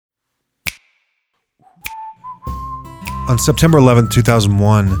On September 11th,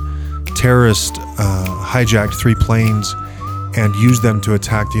 2001, terrorists hijacked 3 planes and used them to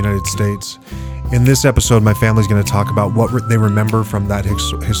attack the United States. In this episode, my family's going to talk about what they remember from that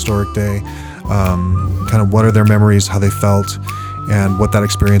historic day, kind of what are their memories, how they felt, and what that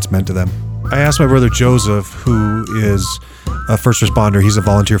experience meant to them. I asked my brother Joseph, who is a first responder, he's a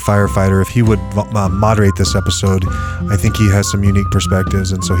volunteer firefighter, if he would moderate this episode. I think he has some unique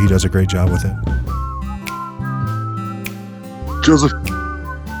perspectives, and so he does a great job with it. Joseph,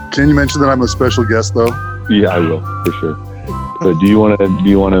 can you mention that I'm a special guest, though? Yeah, I will, for sure. But do you want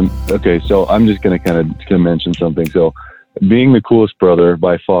to, okay, so I'm just going to mention something. So being the coolest brother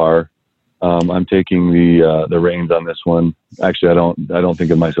by far, I'm taking the reins on this one. Actually, I don't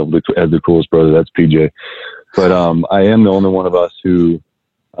think of myself as the coolest brother. That's PJ. But I am the only one of us who,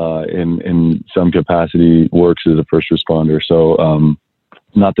 in some capacity, works as a first responder. So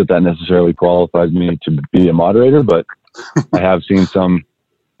not that necessarily qualifies me to be a moderator, but I have seen some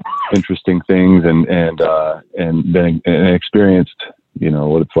interesting things and been experienced,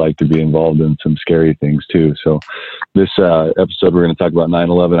 what it's like to be involved in some scary things too. So this episode, we're going to talk about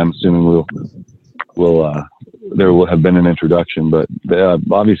 9/11. I'm assuming there will have been an introduction, but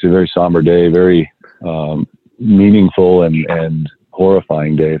obviously a very somber day, very meaningful and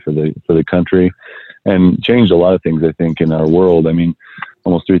horrifying day for the country, and changed a lot of things, I think, in our world. I mean,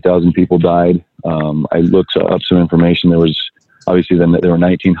 almost 3,000 people died. I looked up some information. There was obviously there were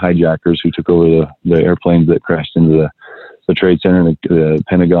 19 hijackers who took over the airplanes that crashed into the Trade Center, the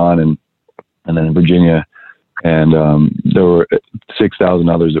Pentagon, and then in Virginia. And there were 6,000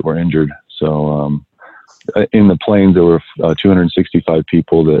 others that were injured. So in the planes, there were 265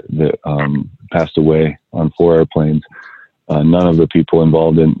 people that passed away on 4 airplanes. None of the people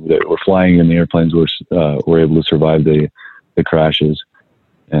involved that were flying in the airplanes were able to survive the crashes.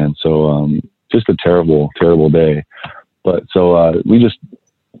 And so just a terrible, terrible day. But so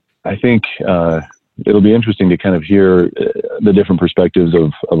I think it'll be interesting to kind of hear the different perspectives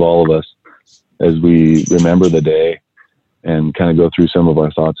of all of us as we remember the day and kind of go through some of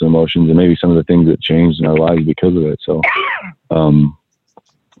our thoughts and emotions and maybe some of the things that changed in our lives because of it. So,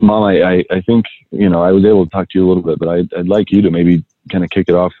 Mom, I think, I was able to talk to you a little bit, but I'd like you to maybe kind of kick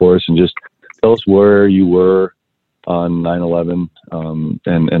it off for us and just tell us where you were on 9/11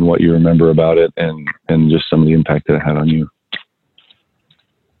 and what you remember about it and just some of the impact that it had on you.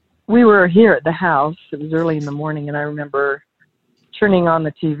 We were here at the house. It was early in the morning, and I remember turning on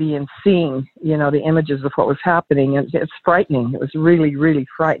the TV and seeing, the images of what was happening. And it's frightening. It was really, really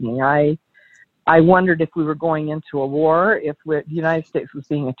frightening. I wondered if we were going into a war, if the United States was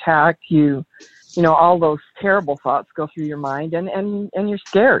being attacked. All those terrible thoughts go through your mind, and you're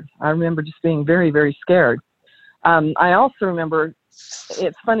scared. I remember just being very, very scared. I also remember,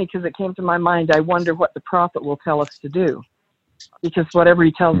 it's funny because it came to my mind, I wonder what the prophet will tell us to do. Because whatever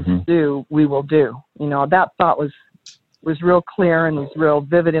he tells us to do, we will do. That thought was real clear and was real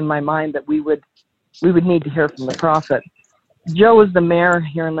vivid in my mind that we would need to hear from the prophet. Joe was the mayor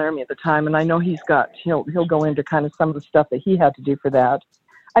here in Laramie at the time, and I know he'll go into kind of some of the stuff that he had to do for that.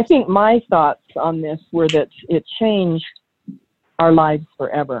 I think my thoughts on this were that it changed our lives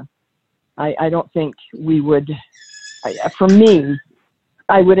forever. I don't think we would, for me,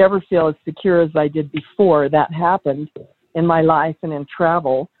 I would ever feel as secure as I did before that happened in my life and in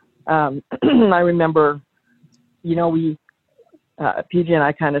travel. I remember, PJ and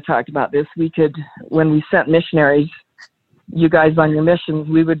I kind of talked about this. We could, when we sent missionaries, you guys on your missions,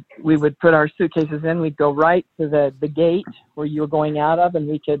 we would put our suitcases in. We'd go right to the gate where you were going out of, and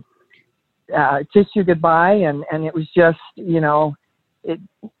we could kiss you goodbye. And it was just,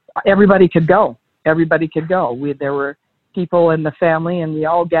 everybody could go. Everybody could go. There were people in the family, and we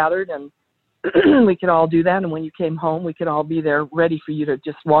all gathered, and we could all do that. And when you came home, we could all be there ready for you to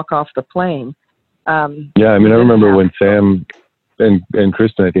just walk off the plane. I remember when Sam and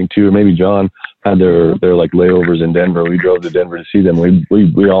Kristen, I think too, or maybe John, had their like layovers in Denver. We drove to Denver to see them.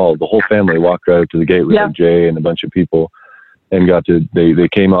 We all, the whole family, walked right up to the gate with like Jay and a bunch of people, and they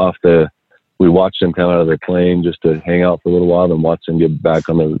came off we watched them come out of their plane just to hang out for a little while, then watch them get back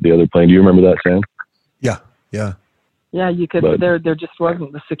on the other plane. Do you remember that, Sam? Yeah. Yeah, you could. There just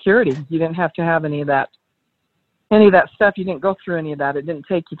wasn't the security. You didn't have to have any of that stuff. You didn't go through any of that. It didn't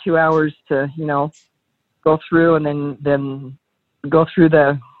take you 2 hours to, go through and then go through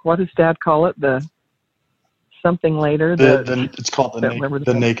what does Dad call it? The something later. It's called the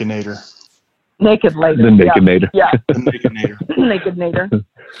Nakenator. Naked later. The Nakenator. Yeah. The Nakenator. Nakenator.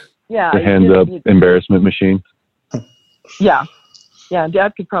 Yeah. The hands up embarrassment machine. Yeah. Yeah.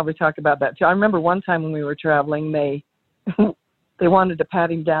 Dad could probably talk about that too. I remember one time when we were traveling, they wanted to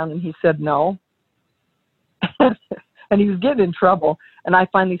pat him down, and he said no. and he was getting in trouble. And I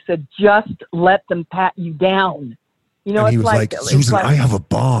finally said, just let them pat you down. You know, and he was like, Susan, I have a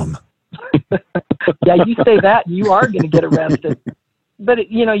bomb. Yeah, you say that, you are going to get arrested.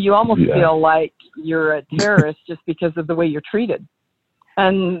 But, you almost feel like you're a terrorist just because of the way you're treated.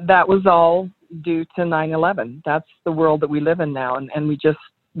 And that was all due to 9/11. That's the world that we live in now. And we just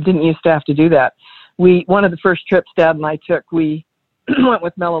didn't used to have to do that. One of the first trips Dad and I took, we went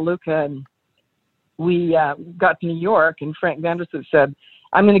with Melaleuca, and we got to New York, and Frank Vandersloot said,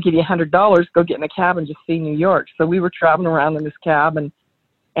 I'm going to give you $100, go get in a cab and just see New York. So we were traveling around in this cab, and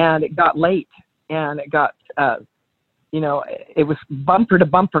it got late, and it got, it was bumper to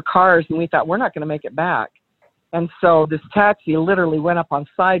bumper cars, and we thought, we're not going to make it back. And so this taxi literally went up on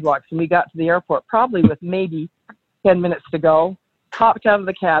sidewalks, and we got to the airport probably with maybe 10 minutes to go, hopped out of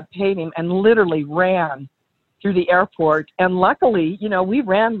the cab, paid him, and literally ran through the airport. And luckily, we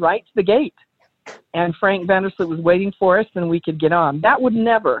ran right to the gate, and Frank Vandersloot was waiting for us, and we could get on. That would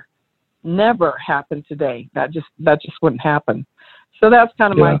never happen today. That just wouldn't happen. So that's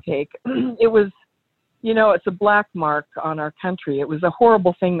kind of my take. It was, it's a black mark on our country. It was a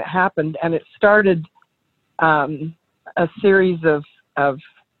horrible thing that happened, and it started a series of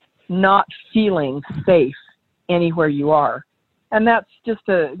not feeling safe anywhere you are. And that's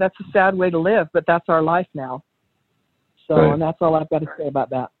a sad way to live, but that's our life now. So, right. And that's all I've got to say about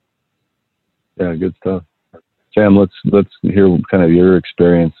that. Yeah, good stuff. Sam, let's hear kind of your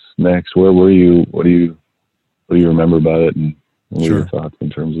experience next. Where were you? What do you remember about it, and what are your thoughts in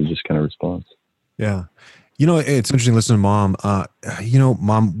terms of just kind of response? Yeah. It's interesting listening to Mom.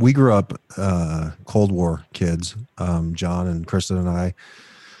 Mom, we grew up Cold War kids, John and Krista and I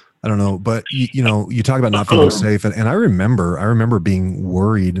don't know, but you talk about not feeling safe. And I remember being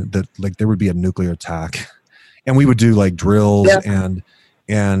worried that like there would be a nuclear attack, and we would do like drills and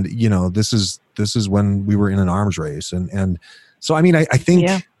this is when we were in an arms race. And so, I mean, I think,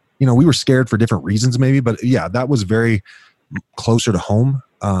 we were scared for different reasons maybe, but yeah, that was very closer to home,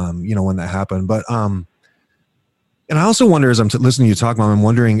 when that happened. But, and I also wonder, as I'm listening to you talk, Mom, I'm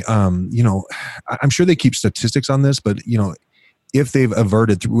wondering, I'm sure they keep statistics on this, but, if they've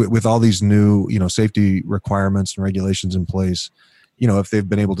averted with all these new, safety requirements and regulations in place, if they've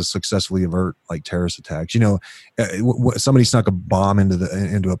been able to successfully avert like terrorist attacks, somebody snuck a bomb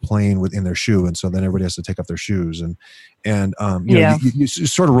into a plane within their shoe. And so then everybody has to take off their shoes. You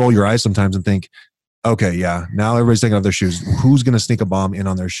sort of roll your eyes sometimes and think, okay, yeah, now everybody's taking off their shoes. Who's going to sneak a bomb in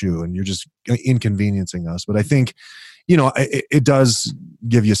on their shoe? And you're just inconveniencing us. But I think, it does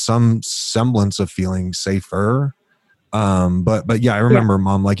give you some semblance of feeling safer. But yeah, I remember,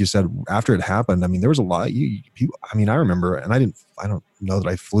 Mom, like you said, after it happened, I mean, there was a lot of people. I mean, I remember, and I don't know that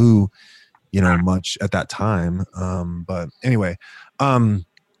I flew, much at that time. But anyway, so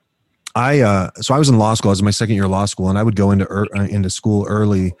I was in law school. I was in my second year of law school, and I would go into school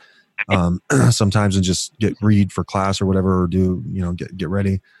early, sometimes, and just read for class or whatever, or do, get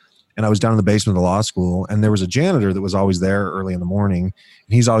ready. And I was down in the basement of the law school, and there was a janitor that was always there early in the morning,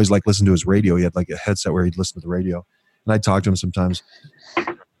 and he's always like listening to his radio. He had like a headset where he'd listen to the radio. And I'd talk to him sometimes.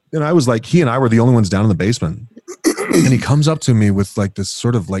 And I was like, he and I were the only ones down in the basement. And he comes up to me with like this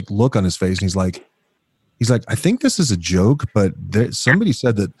sort of like look on his face. And he's like, I think this is a joke, but somebody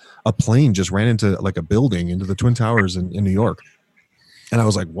said that a plane just ran into like a building, into the Twin Towers in New York. And I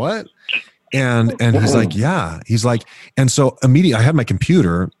was like, what? And he's like, yeah. He's like, and so immediately I had my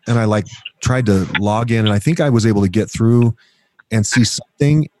computer, and I like tried to log in, and I think I was able to get through and see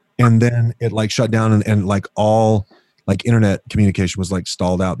something. And then it like shut down, and like all like internet communication was like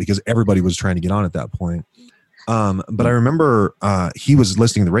stalled out because everybody was trying to get on at that point. But I remember he was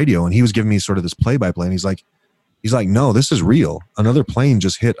listening to the radio, and he was giving me sort of this play-by-play. And he's like, no, this is real. Another plane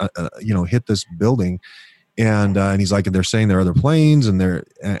just hit this building. And he's like, they're saying there are other planes, and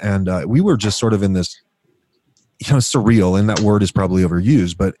we were just sort of in this, surreal. And that word is probably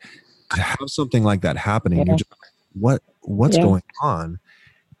overused, but to have something like that happening, you're just, what's going on?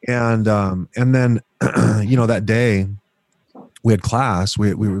 And then, that day we had class,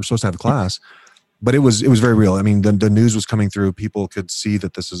 we were supposed to have class, but it was very real. I mean, the news was coming through. People could see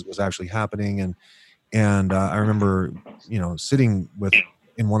that this was actually happening. And I remember, sitting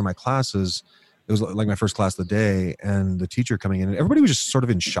in one of my classes. It was like my first class of the day, and the teacher coming in, and everybody was just sort of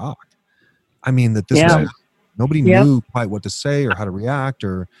in shock. I mean, that this was, nobody knew quite what to say or how to react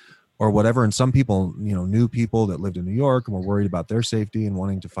or whatever. And some people, knew people that lived in New York and were worried about their safety and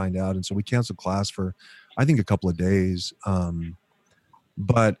wanting to find out. And so we canceled class for, I think, a couple of days.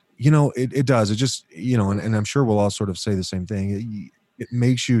 But, it does. It just, and I'm sure we'll all sort of say the same thing. It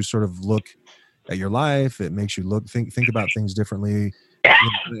makes you sort of look at your life. It makes you think about things differently.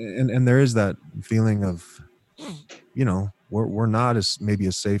 And there is that feeling of, we're not maybe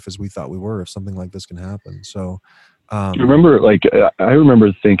as safe as we thought we were if something like this can happen. So, I remember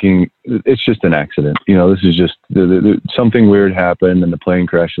thinking it's just an accident. This is just something weird happened and the plane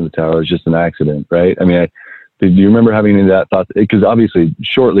crashed in the tower. It's just an accident, right? I mean, do you remember having any of that thought? Because obviously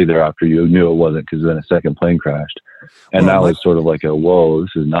shortly thereafter you knew it wasn't, because then a second plane crashed. And that was sort of like whoa,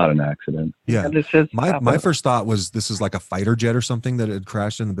 this is not an accident. Yeah. My first thought was this is like a fighter jet or something that had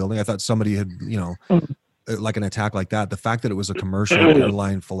crashed in the building. I thought somebody had, like an attack like that. The fact that it was a commercial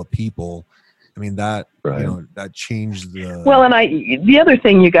airline full of people, I mean, that, that changed the... Well, and the other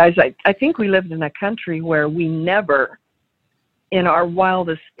thing, you guys, I think we lived in a country where we never, in our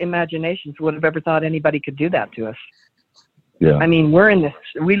wildest imaginations, would have ever thought anybody could do that to us. Yeah. I mean,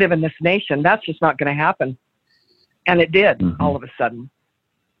 we live in this nation. That's just not going to happen. And it did all of a sudden.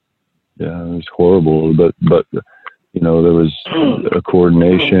 Yeah, it was horrible, but there was a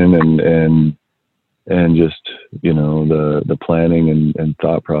coordination and just, the planning and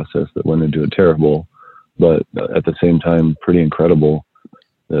thought process that went into it. Terrible, but at the same time, pretty incredible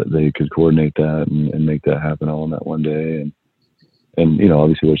that they could coordinate that and make that happen all in that one day. And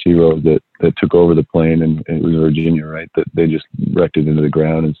obviously what she wrote, that took over the plane, and it was Virginia, right? That they just wrecked it into the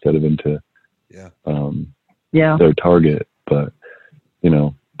ground instead of into their target. But,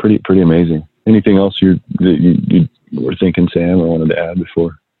 pretty amazing. Anything else you were thinking, Sam, or wanted to add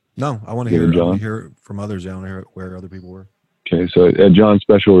before? No, I want to hear from others. I want to hear where other people were. Okay, so at John's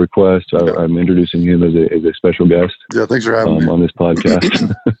special request, I'm introducing him as a special guest. Yeah, thanks for having me on this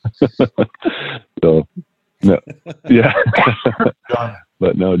podcast. So, no, yeah.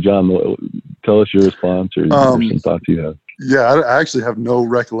 But no, John, tell us your response or some thoughts you have. Yeah, I actually have no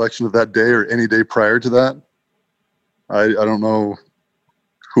recollection of that day or any day prior to that. I don't know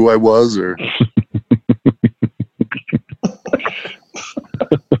who I was or...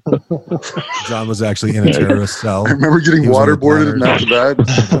 John was actually in a terrorist cell. I remember getting waterboarded, and after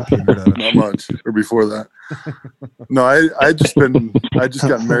that, not much, or before that. No, I just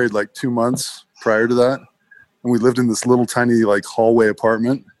got married like 2 months prior to that, and we lived in this little tiny like hallway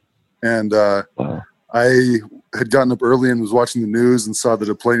apartment. And I had gotten up early and was watching the news and saw that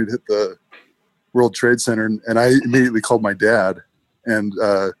a plane had hit the World Trade Center, and I immediately called my dad, and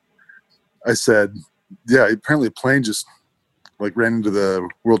I said, "Yeah, apparently a plane just like ran into the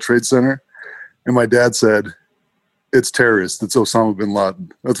World Trade Center." And my dad said, "It's terrorists. It's Osama bin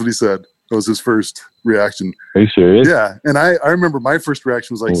Laden." That's what he said. That was his first reaction. Are you serious? Yeah. And I remember my first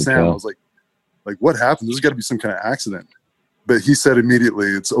reaction was like, Sam, I was like, what happened? There's got to be some kind of accident. But he said immediately,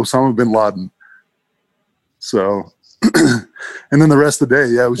 "It's Osama bin Laden." So, and then the rest of the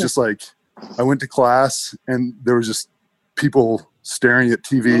day, it was just like, I went to class and there was just people staring at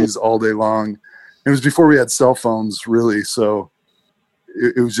TVs all day long. It was before we had cell phones, really. So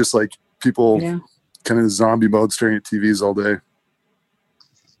it was just like people kind of zombie mode, staring at TVs all day.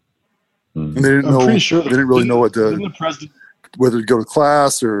 And they didn't know. They didn't really know whether to go to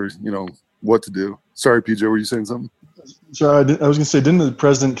class or what to do. Sorry, PJ, were you saying something? Sorry, I was going to say, didn't the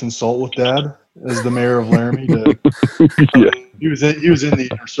president consult with Dad as the mayor of Laramie? He was in the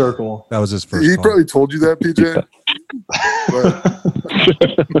inner circle. That was his first. He probably told you that, PJ.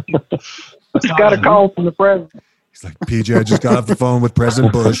 He's got a call from the president. He's like, PJ, I just got off the phone with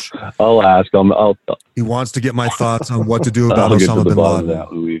President Bush. I'll ask him. He wants to get my thoughts on what to do about Osama bin Laden. That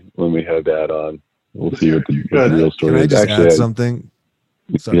when we have Dad on, we'll see what the real story is. Can I just add something?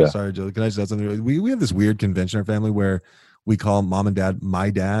 Sorry, Joe. Can I just add something? We have this weird convention in our family where we call mom and dad my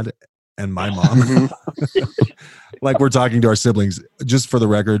dad and my mom. Like we're talking to our siblings. Just for the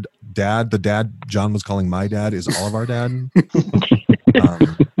record, the dad John was calling my dad is all of our dad.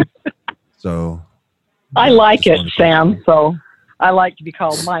 So I like it, Sam. So I like to be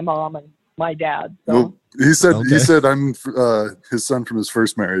called my mom and my dad. So. Well, he said I'm his son from his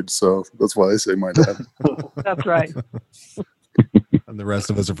first marriage, so that's why I say my dad. That's right. And the rest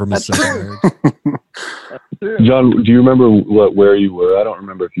of us are from his second marriage. John, do you remember where you were? I don't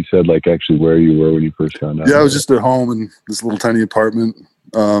remember if you said like actually where you were when you first found out. Yeah, I was just at home in this little tiny apartment.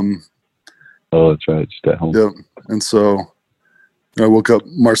 Oh, that's right, just at home. Yep. And so I woke up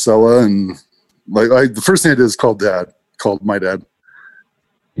Marcella, and the first thing I did is called my dad.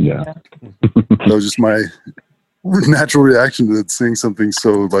 Yeah. That was just my natural reaction to seeing something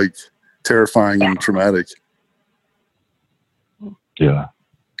so like terrifying and traumatic. Yeah.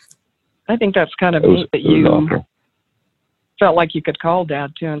 I think that's kind of neat that you felt like you could call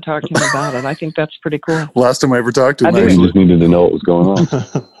Dad too and talk to him about it. I think that's pretty cool. Last time I ever talked to him, I just needed to know what was going on.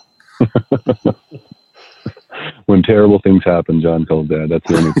 When terrible things happen, John calls Dad. That's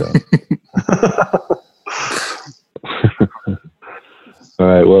the only time. All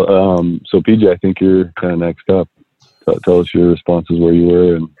right. Well, so PJ, I think you're kind of next up. tell us your responses where you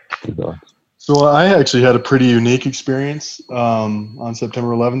were and your thoughts. So I actually had a pretty unique experience on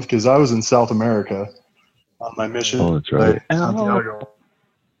September 11th because I was in South America on my mission. Oh, that's right. Santiago.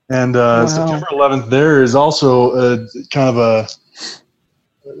 And September 11th there is also a kind of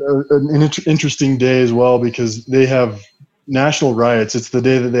an interesting day as well because they have national riots. It's the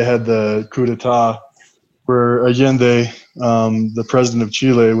day that they had the coup d'etat where Allende, the president of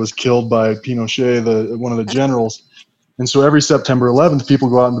Chile, was killed by Pinochet, one of the generals. And so every September 11th, people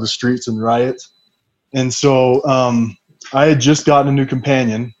go out into the streets and riot. And so I had just gotten a new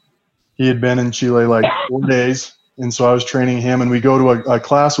companion. He had been in Chile like 4 days. And so I was training him. And we go to a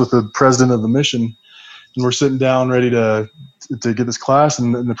class with the president of the mission. And we're sitting down ready to get this class.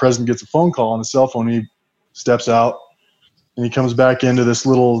 And the president gets a phone call on his cell phone. He steps out. And he comes back into this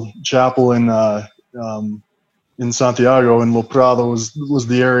little chapel in Santiago. And Lo Prado was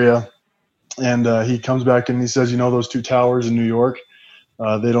the area. And he comes back and he says, those two towers in New York,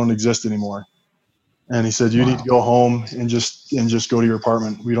 they don't exist anymore. And he said, you need to go home and just go to your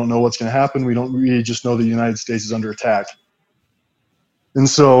apartment. We don't know what's going to happen. We just know the United States is under attack. And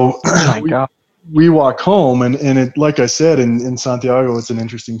so we walk home and it, like I said, in Santiago, it's an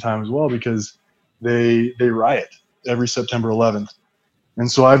interesting time as well because they riot every September 11th. And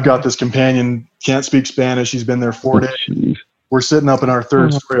so I've got this companion, can't speak Spanish. He's been there 4 days. We're sitting up in our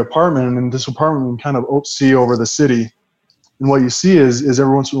third-story apartment, and in this apartment, we can kind of see over the city. And what you see is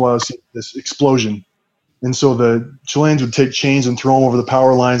every once in a while, you see this explosion. And so the Chileans would take chains and throw them over the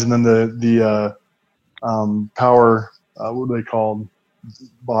power lines, and then the power, what are they called,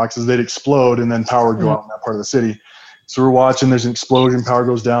 boxes, they'd explode, and then power would go out in that part of the city. So we're watching, there's an explosion, power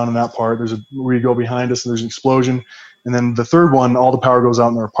goes down in that part. We go behind us, and there's an explosion. And then the third one, all the power goes out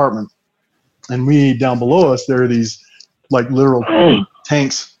in their apartment. And down below us, there are these like literal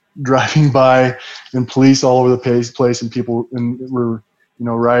tanks driving by and police all over the place and people were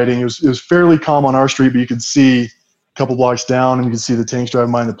rioting. It was fairly calm on our street, but you could see a couple blocks down and you could see the tanks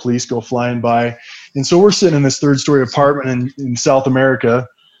driving by and the police go flying by. And so we're sitting in this third-story apartment in South America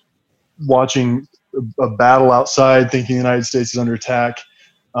watching a battle outside, thinking the United States is under attack.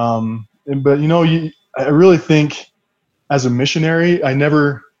 But I really think as a missionary, I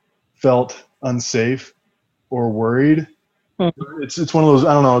never felt unsafe or worried. It's one of those,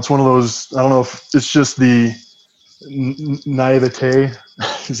 I don't know, it's one of those, I don't know if it's just the naivete.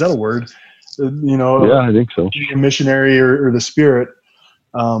 Is that a word? Yeah, I think so. Being a missionary or the spirit.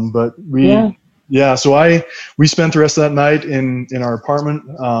 But so we spent the rest of that night in our apartment,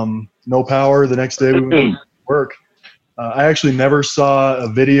 no power. The next day we went to work. I actually never saw a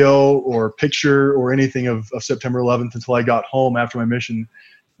video or picture or anything of September 11th until I got home after my mission.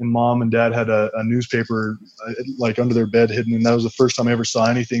 And Mom and Dad had a newspaper like under their bed hidden, and that was the first time I ever saw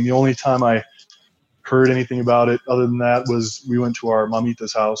anything. The only time I heard anything about it other than that was we went to our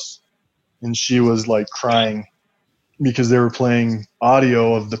mamita's house, and she was like crying because they were playing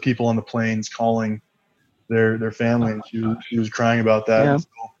audio of the people on the planes calling their family, and she was crying about that.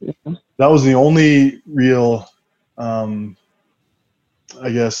 Yeah. So that was the only real, I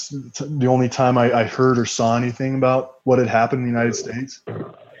guess, the only time I heard or saw anything about what had happened in the United States.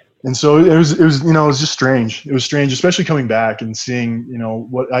 And so it was just strange. It was strange, especially coming back and seeing,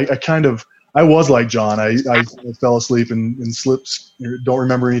 what I was like John. I fell asleep and slipped. Don't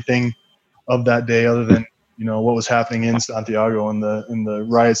remember anything of that day other than, what was happening in Santiago and the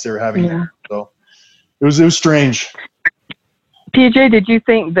riots they were having there. So it was strange. PJ, did you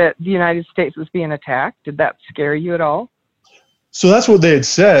think that the United States was being attacked? Did that scare you at all? So that's what they had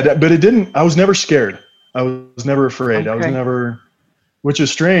said, but it didn't. I was never scared. I was never afraid. Okay. I was never, which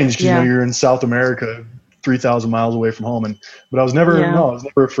is strange because you're in South America, 3,000 miles away from home, but I was never. No, I was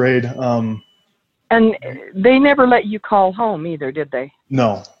never afraid. And they never let you call home either, did they?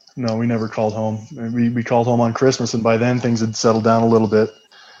 No, we never called home. We called home on Christmas, and by then things had settled down a little bit.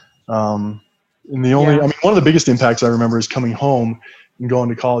 And one of the biggest impacts I remember is coming home and going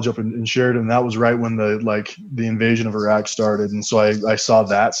to college up in Sheridan. That was right when the invasion of Iraq started, and so I saw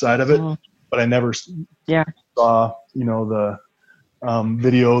that side of it, but I never saw the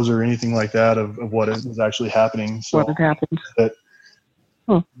videos or anything like that of what was actually happening. So what had happened? That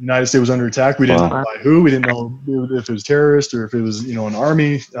the United States was under attack. We didn't know by who. We didn't know if it was terrorists or if it was an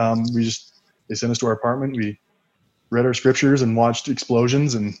army. They sent us to our apartment. We read our scriptures and watched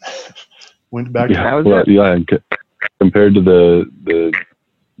explosions and went back. Compared to the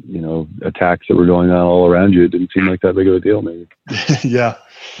attacks that were going on all around you, it didn't seem like that big of a deal, maybe. Yeah,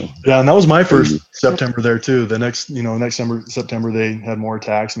 and that was my first September there too. The next September they had more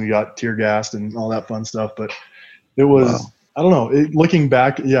attacks and we got tear gassed and all that fun stuff. But it was I don't know. Looking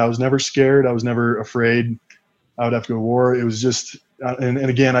back, I was never scared. I was never afraid. I would have to go to war. It was just, and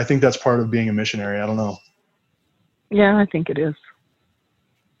again, I think that's part of being a missionary. I don't know. Yeah, I think it is.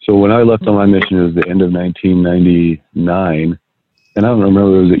 So when I left on my mission, it was the end of 1999. And I don't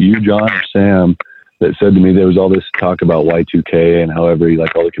remember, was it you, John, or Sam, that said to me there was all this talk about Y2K and how all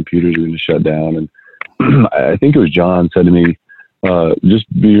the computers are going to shut down. And I think it was John said to me, just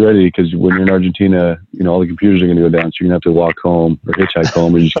be ready, because when you're in Argentina, all the computers are going to go down, so you're going to have to walk home or hitchhike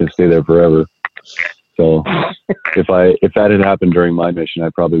home, or you're just going to stay there forever. So if that had happened during my mission, I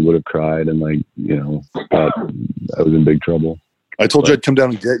probably would have cried and thought I was in big trouble. I told you I'd come down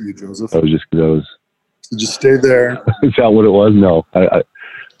and get you, Joseph. That was just because I was. So just stay there. Is that what it was? No. I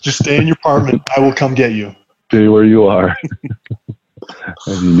just stay in your apartment. I will come get you. Stay where you are.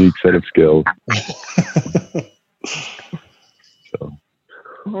 A unique set of skills. So,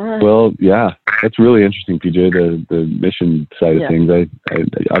 Right. well, yeah, that's really interesting, PJ. The mission side of things.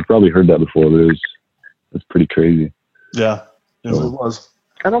 I've probably heard that before, but it's pretty crazy. Yeah, it was.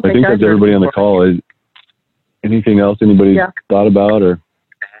 I don't I think that's everybody on the call. Is anything else anybody thought about, or?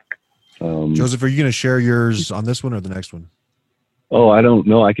 Joseph, are you going to share yours on this one or the next one? Oh, I don't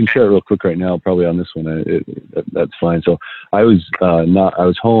know. I can share it real quick right now, probably on this one. That's fine. So I was I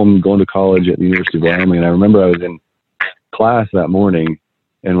was home going to college at the University of Wyoming, and I remember I was in class that morning,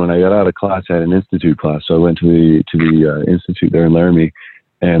 and when I got out of class, I had an institute class. So I went to the institute there in Laramie,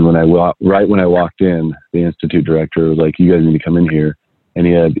 and when I walked in, the institute director was like, "You guys need to come in here," and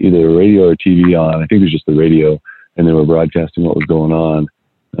he had either a radio or TV on. I think it was just the radio, and they were broadcasting what was going on.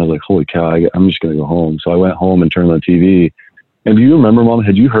 And I was like, "Holy cow! I'm just going to go home." So I went home and turned on the TV. And do you remember, Mom?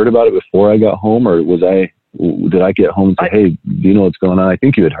 Had you heard about it before I got home, or did I get home and say, "Hey, do you know what's going on?" I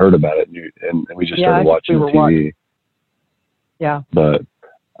think you had heard about it, and we just started watching the TV. Yeah. But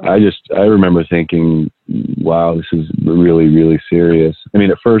I remember thinking, wow, this is really, really serious. I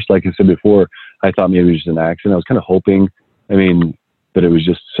mean, at first, like I said before, I thought maybe it was just an accident. I was kind of hoping, that it was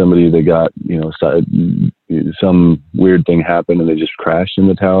just somebody that got, some weird thing happened and they just crashed in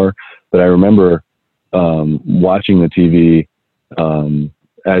the tower. But I remember watching the TV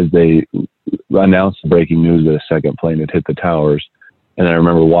as they announced the breaking news that a second plane had hit the towers. And I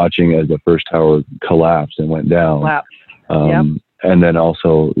remember watching as the first tower collapsed and went down. And then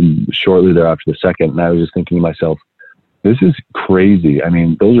also shortly thereafter the second. And I was just thinking to myself, this is crazy. I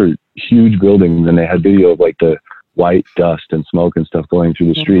mean, those are huge buildings, and they had video of like the white dust and smoke and stuff going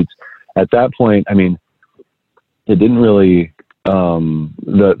through the streets. At that point, it didn't really,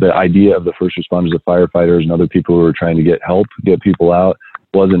 the idea of the first responders, the firefighters and other people who were trying to get people out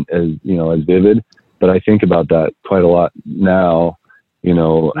wasn't as vivid. But I think about that quite a lot now,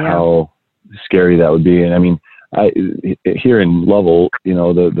 how scary that would be. And here in Lovell,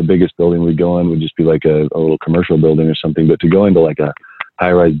 the biggest building we'd go in would just be like a little commercial building or something. But to go into like a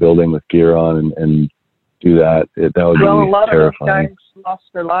high-rise building with gear on and do that, that would be terrifying. Well, a lot of those guys lost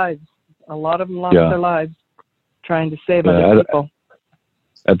their lives. A lot of them lost their lives trying to save other people.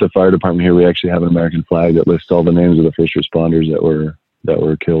 At the fire department here, we actually have an American flag that lists all the names of the first responders that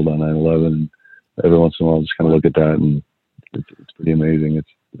were killed on 9/11. Every once in a while, I'll just kind of look at that, and it's pretty amazing. It's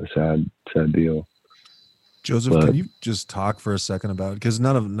a sad deal. Joseph, can you just talk for a second about, because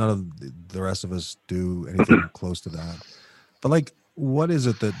none of the rest of us do anything close to that, but like, what is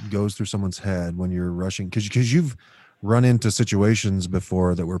it that goes through someone's head when you're rushing? Because you've run into situations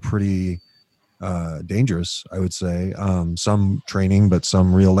before that were pretty dangerous, I would say. Some training, but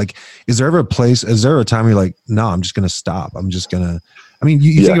some real. Like, is there a time where you're like, no, I'm just going to stop. I'm just going to.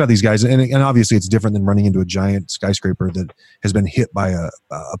 You think about these guys, and obviously it's different than running into a giant skyscraper that has been hit by a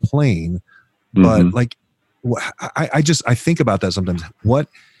plane. But like, I think about that sometimes.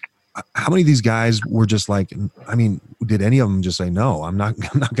 How many of these guys were just like, did any of them just say, no, I'm not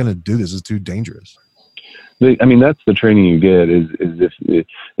going to do this. It's too dangerous. That's the training you get is if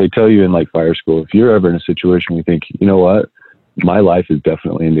they tell you in like fire school, if you're ever in a situation where you think, you know what, my life is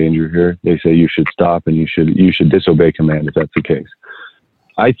definitely in danger here, they say you should stop and you should disobey command if that's the case.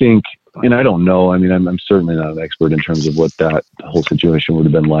 I think, and I don't know, I'm certainly not an expert in terms of what that whole situation would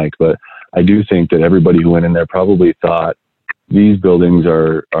have been like, but I do think that everybody who went in there probably thought these buildings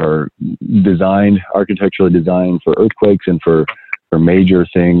are architecturally designed for earthquakes and for major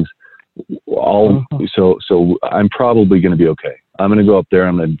things. So I'm probably going to be okay. I'm going to go up there.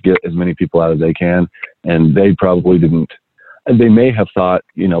 I'm going to get as many people out as they can. And they probably didn't. And they may have thought,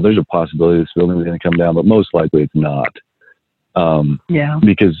 there's a possibility this building is going to come down, but most likely it's not.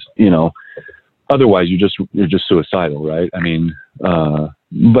 Because otherwise you're just suicidal, right?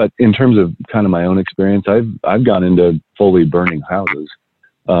 But in terms of kind of my own experience, I've gone into fully burning houses.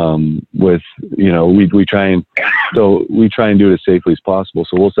 We try and do it as safely as possible.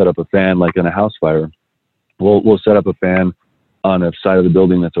 So we'll set up a fan like in a house fire, we'll set up a fan on a side of the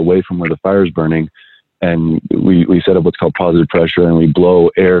building that's away from where the fire's burning. And we set up what's called positive pressure, and we blow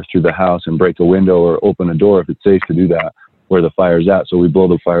air through the house and break a window or open a door if it's safe to do that where the fire's at. So we blow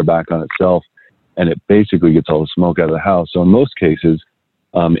the fire back on itself, and it basically gets all the smoke out of the house. So in most cases,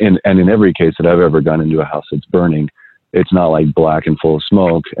 in every case that I've ever gone into a house that's burning, it's not like black and full of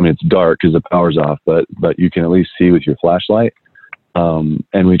smoke. I mean, it's dark because the power's off, but you can at least see with your flashlight. And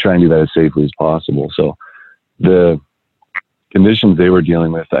we try and do that as safely as possible. So the conditions they were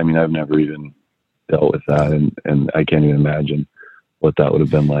dealing with, I mean, I've never even dealt with that, and I can't even imagine what that would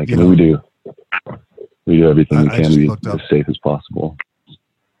have been like. I mean, we do everything we can to be as safe as possible.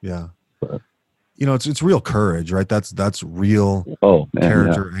 Yeah. But, it's real courage, right? That's real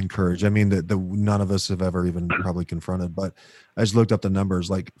character and courage. I mean, that none of us have ever even probably confronted, but I just looked up the numbers,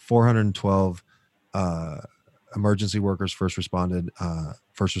 like 412 emergency workers first responders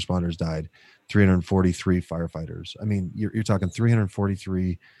died, 343 firefighters. I mean, you're talking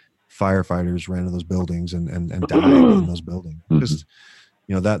 343 firefighters ran into those buildings and died in those buildings. Just,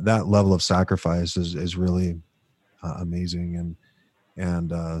 that level of sacrifice is really amazing.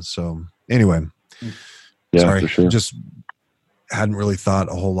 And so anyway, sorry, for sure. Just hadn't really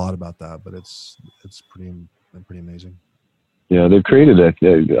thought a whole lot about that, but it's pretty amazing. Yeah, they've created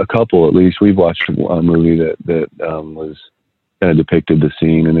a couple, at least. We've watched a movie that was kind of depicted the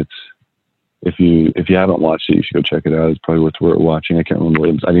scene, and it's, if you haven't watched it, you should go check it out. It's probably worth watching. I can't remember what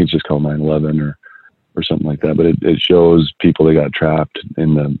it was. I think it's just called 9/11 or something like that. But it shows people that got trapped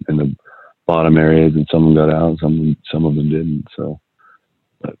in the bottom areas, and some of them got out, and some of them didn't. So,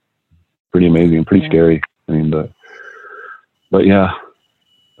 but pretty amazing, pretty scary. I mean, but yeah,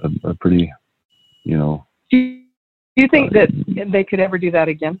 a pretty, Do you think that they could ever do that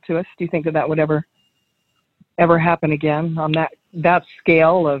again to us? Do you think that would ever happen again on that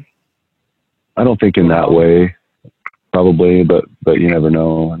scale of? I don't think in that way, probably, but you never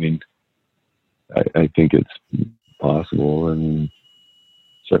know. I mean, I think it's possible. I mean,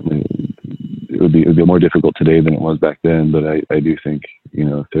 certainly it would be more difficult today than it was back then. But I do think,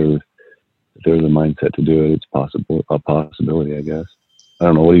 if there was a mindset to do it, it's a possibility, I guess. I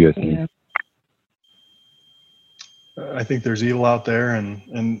don't know. What do you guys think? I think there's evil out there, and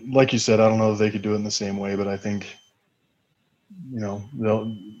like you said, I don't know if they could do it in the same way, but I think,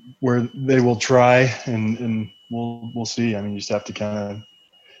 they will try, and we'll see. I mean, you just have to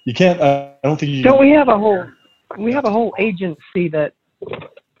you can't. I don't think you. Don't we have a whole agency that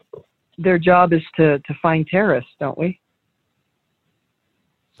their job is to find terrorists, don't we?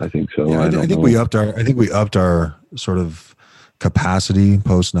 I think so. Yeah, I think we upped our sort of capacity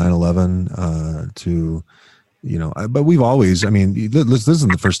post 9/11 to. But we've always, I mean, this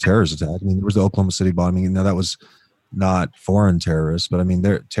isn't the first terrorist attack. I mean, there was the Oklahoma City bombing. Now that was not foreign terrorists, but I mean,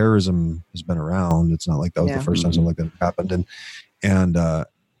 terrorism has been around. It's not like that was the first time something like that happened.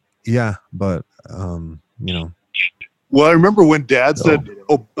 But Well, I remember when Dad said,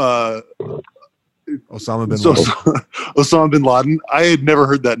 Osama bin Laden. Osama bin Laden. I had never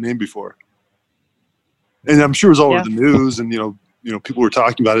heard that name before. And I'm sure it was all over the news, and, people were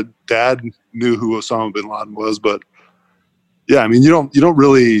talking about it. Dad knew who Osama bin Laden was, but yeah, I mean, you don't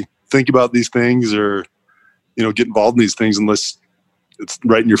really think about these things or, get involved in these things unless it's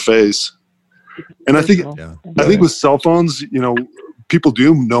right in your face. And I think with cell phones, people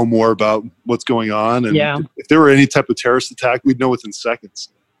do know more about what's going on. And if there were any type of terrorist attack, we'd know within seconds.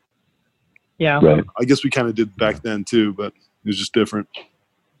 Yeah. Right. I guess we kind of did back then too, but it was just different.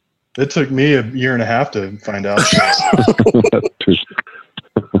 It took me a year and a half to find out.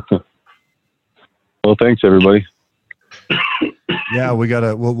 Well, thanks everybody. Yeah,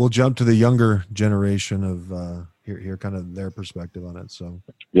 we'll jump to the younger generation of hear kind of their perspective on it. So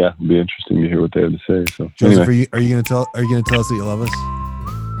yeah, it'll be interesting to hear what they have to say. So Joseph, are you gonna tell us that you love us?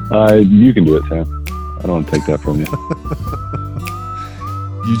 You can do it, Sam. I don't want to take that from you.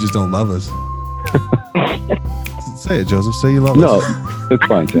 You just don't love us. Say it, Joseph. Say you love us. No, it's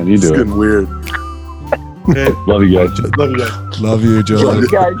fine, Sam. You do it's it. getting weird. Hey, love you guys. love you guys. Love you, Joseph. Love you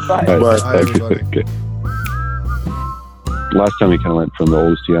guys. Bye. All right, Bye, everybody. Okay. Last time we kind of went from the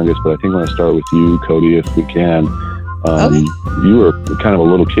oldest to youngest, but I think I want to start with you, Cody, if we can. Okay. You were kind of a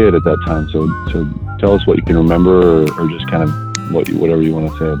little kid at that time, so tell us what you can remember, or just kind of whatever you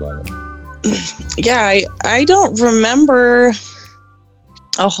want to say about it. Yeah, I don't remember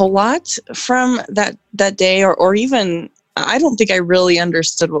a whole lot from that day, or even I don't think I really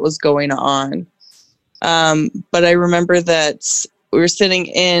understood what was going on. But I remember that we were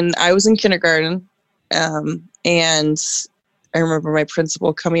I was in kindergarten, and I remember my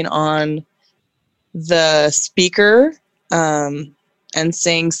principal coming on the speaker, and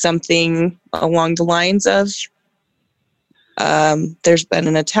saying something along the lines of, there's been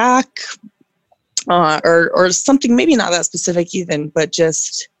an attack, or something, maybe not that specific even, but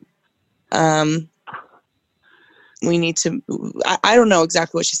just, we need to, I don't know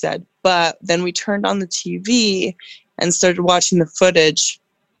exactly what she said, but then we turned on the TV and started watching the footage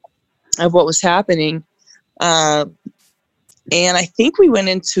of what was happening. And I think we went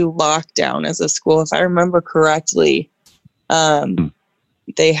into lockdown as a school, if I remember correctly.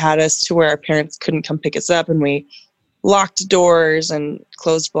 They had us to where our parents couldn't come pick us up, and we locked doors and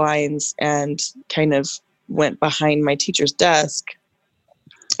closed blinds and kind of went behind my teacher's desk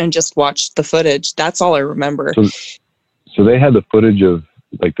and just watched the footage. That's all I remember. So they had the footage of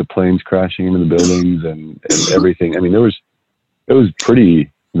like the planes crashing into the buildings and everything. I mean, it was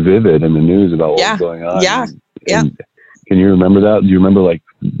pretty vivid in the news about what was going on. Yeah. And can you remember that? Do you remember like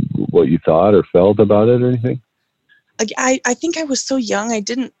what you thought or felt about it or anything? I think I was so young, I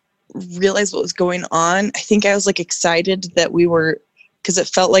didn't realize what was going on. I think I was like excited that we were, because it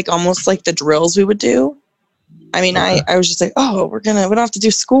felt like almost like the drills we would do. I mean, I was just like, oh, we don't have to do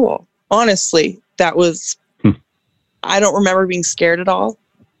school. Honestly, that was, I don't remember being scared at all.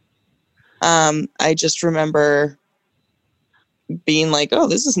 I just remember being like, oh,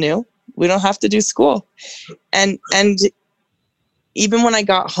 this is new. We don't have to do school. And even when I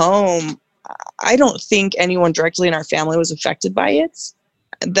got home, I don't think anyone directly in our family was affected by it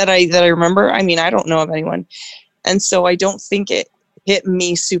that I remember. I mean, I don't know of anyone. And so I don't think it hit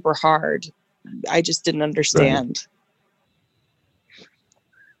me super hard. I just didn't understand. Right.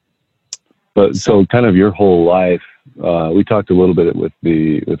 But so kind of your whole life, we talked a little bit with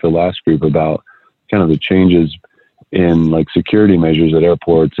the last group about kind of the changes in like security measures at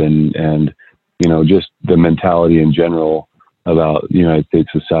airports and you know, just the mentality in general about the United States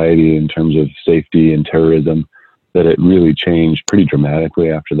society in terms of safety and terrorism, that it really changed pretty dramatically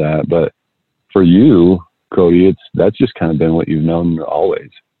after that. But for you, Cody, that's just kind of been what you've known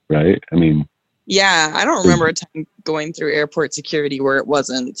always, right? I mean, yeah, I don't remember a time going through airport security where it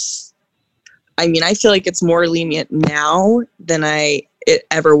wasn't. I mean, I feel like it's more lenient now than it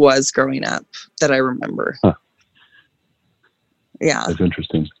ever was growing up that I remember. Huh. Yeah. That's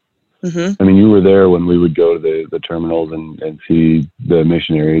interesting. Mm-hmm. I mean, you were there when we would go to the terminals and see the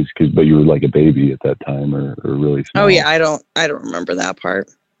missionaries, but you were like a baby at that time, or really small. Oh yeah, I don't remember that part.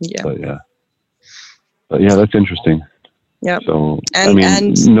 Yeah. But yeah, that's interesting. Yeah. So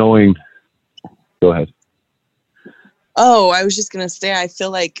knowing. Go ahead. Oh, I was just gonna say, I feel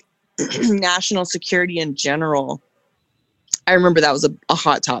like national security in general. I remember that was a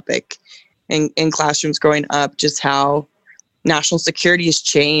hot topic in classrooms growing up. Just how national security has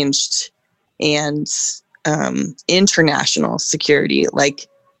changed, and international security, like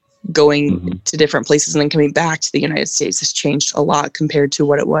going to different places and then coming back to the United States, has changed a lot compared to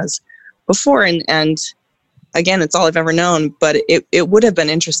what it was before. And again, it's all I've ever known, but it would have been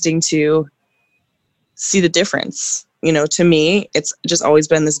interesting to see the difference. You know, to me, it's just always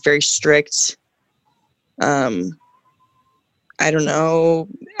been this very strict, I don't know,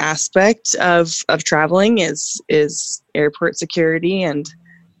 aspect of traveling is airport security. And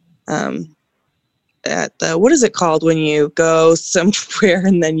at the, what is it called when you go somewhere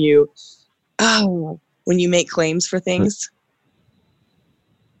and then when you make claims for things?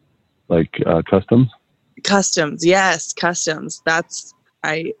 Like customs? Customs, yes, customs. That's,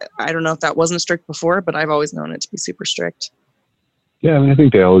 I don't know if that wasn't strict before, but I've always known it to be super strict. Yeah, I mean, I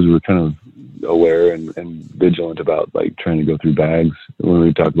think they always were kind of aware and vigilant about like trying to go through bags. When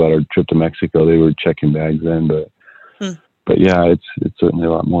we talked about our trip to Mexico, they were checking bags then, but yeah, it's certainly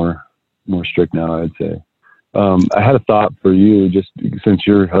a lot more strict now, I'd say. I had a thought for you, just since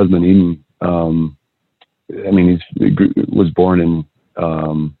your husband Eden, I mean, he was born in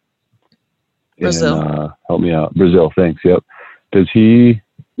Brazil. Help me out, Brazil. Thanks. Yep.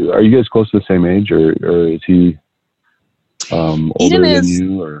 Are you guys close to the same age, or is he older than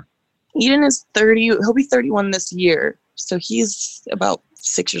you? Or Eden is 30. He'll be 31 this year, so he's about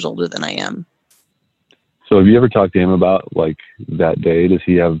 6 years older than I am. So have you ever talked to him about like that day? Does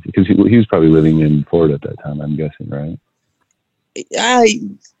he have, because he was probably living in Florida at that time, I'm guessing, right?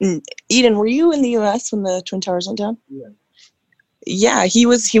 Eden, were you in the U.S. when the Twin Towers went down? Yeah, he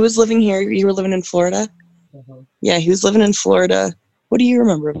was living here. You were living in Florida? Yeah, he was living in Florida. What do you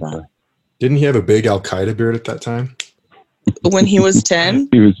remember of that? Didn't he have a big Al-Qaeda beard at that time? When he was 10?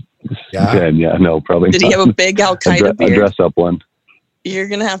 He was 10, yeah, no, probably Did not. he have a big Al-Qaeda beard? A dress-up one. You're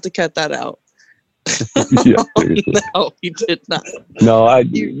going to have to cut that out. Yeah, seriously. No, he did not. No,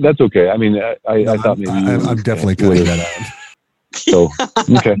 that's okay. I mean, I thought maybe I'm definitely cutting that out. So,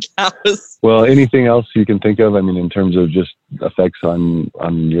 okay. That was, Well, anything else you can think of? I mean, in terms of just effects on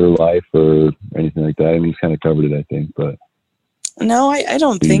your life or anything like that? I mean, he's kind of covered it, I think, but no, I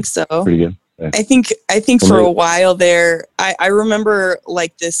don't think so. pretty good. Okay. I think Well, for maybe- a while there, I remember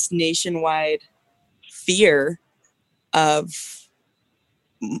like this nationwide fear of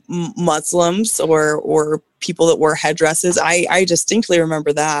Muslims or people that wear headdresses. I distinctly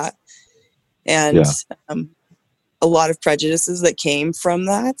remember that. And a lot of prejudices that came from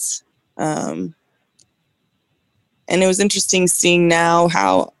that. And it was interesting seeing now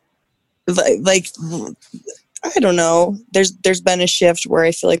how, like, I don't know, there's been a shift where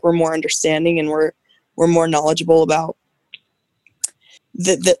I feel like we're more understanding and we're more knowledgeable about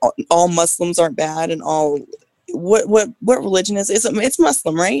that all Muslims aren't bad and all what religion is it's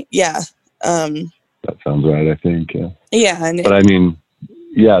Muslim, right? Yeah. That sounds right, I think. Yeah. Yeah. And But I mean,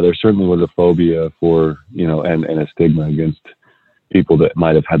 yeah, there certainly was a phobia for, and a stigma against people that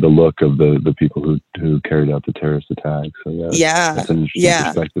might have had the look of the people who carried out the terrorist attack. So that's an interesting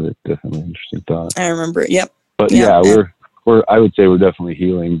perspective. It's definitely an interesting thought. I remember. Yep. But we're I would say we're definitely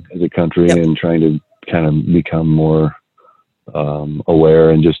healing as a country and trying to kind of become more aware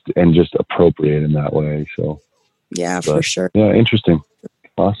and just appropriate in that way. So for sure. Yeah, interesting.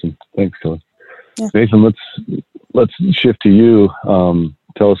 Awesome. Thanks, Kelly. Yeah. Nathan, let's shift to you.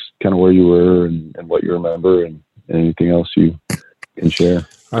 Tell us kind of where you were and what you remember and anything else you can share.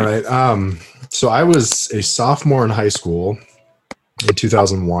 All right. So I was a sophomore in high school in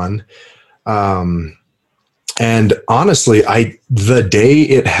 2001. And honestly, the day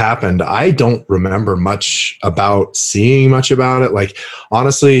it happened, I don't remember seeing much about it. Like,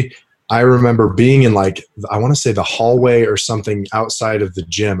 honestly, I remember being in I want to say the hallway or something outside of the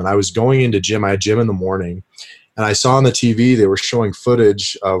gym. And I was going into gym. I had gym in the morning. And I saw on the TV, they were showing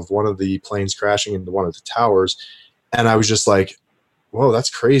footage of one of the planes crashing into one of the towers. And I was just like, whoa, that's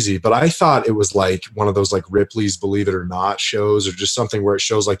crazy. But I thought it was like one of those like Ripley's Believe It or Not shows or just something where it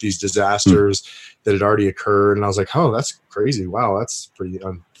shows like these disasters that had already occurred. And I was like, oh, that's crazy. Wow, that's pretty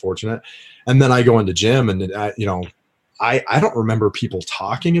unfortunate. And then I go into gym and, I don't remember people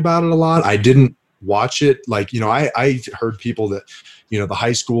talking about it a lot. I didn't watch it. I heard people that, the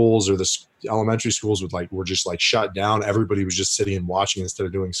high schools or the elementary schools were just shut down. Everybody was just sitting and watching instead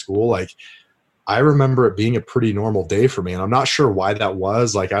of doing school. I remember it being a pretty normal day for me. And I'm not sure why that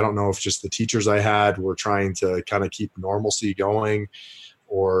was. I don't know if just the teachers I had were trying to kind of keep normalcy going,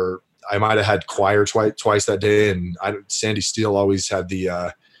 or I might've had choir twice that day. And Sandy Steele always had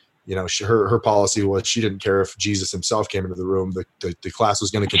the, her policy was she didn't care if Jesus himself came into the room. The class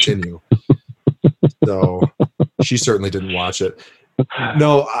was going to continue. So she certainly didn't watch it.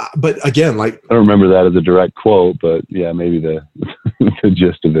 No, but again, I don't remember that as a direct quote, but yeah, maybe the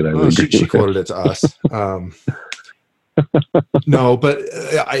gist of it. She quoted it to us. No, but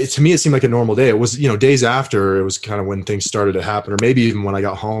to me, it seemed like a normal day. It was, days after, it was kind of when things started to happen, or maybe even when I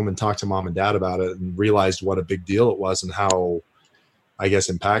got home and talked to mom and dad about it and realized what a big deal it was and how, I guess,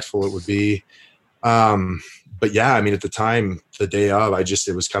 impactful it would be. But yeah, I mean, at the time, the day of,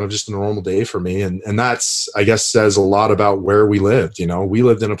 it was kind of just a normal day for me. And that's, I guess, says a lot about where we lived. We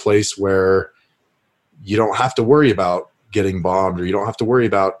lived in a place where you don't have to worry about getting bombed, or you don't have to worry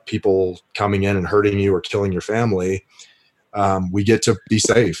about people coming in and hurting you or killing your family. We get to be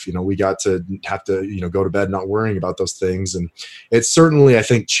safe. We got to have to, go to bed not worrying about those things. And it certainly, I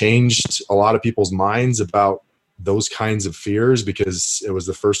think, changed a lot of people's minds about those kinds of fears, because it was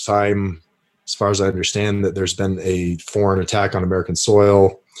the first time, as far as I understand, that there's been a foreign attack on American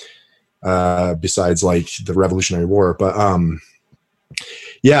soil, besides the Revolutionary War. But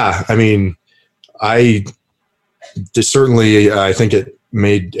yeah, I mean, I think it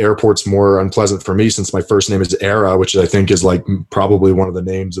made airports more unpleasant for me, since my first name is Era, which I think is probably one of the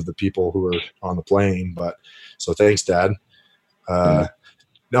names of the people who were on the plane. But so thanks, Dad.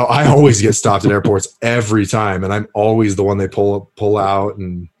 No, I always get stopped at airports every time, and I'm always the one they pull out,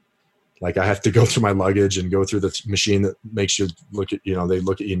 and I have to go through my luggage and go through the machine that makes you look at, they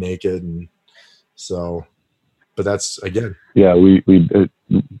look at you naked. And so, but that's, again. Yeah,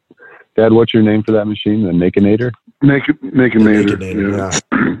 Dad, what's your name for that machine? The Nakenator?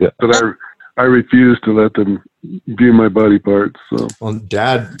 Nakenator, yeah. But I refuse to let them view my body parts. So, well,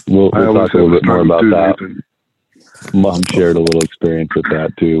 Dad, we'll talk a little bit more about that. Nathan. Mom shared a little experience with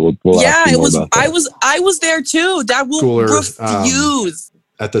that too. We'll it was. I was there too. Dad will refuse.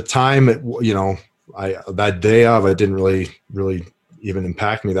 At the time, that day of, it didn't really even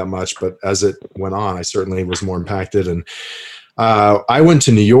impact me that much. But as it went on, I certainly was more impacted. And I went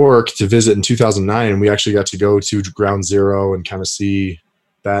to New York to visit in 2009, and we actually got to go to Ground Zero and kind of see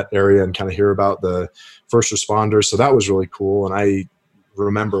that area and kind of hear about the first responders. So that was really cool. And I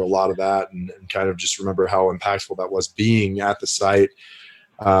remember a lot of that and kind of just remember how impactful that was being at the site.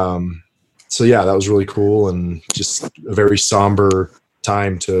 So yeah, that was really cool and just a very somber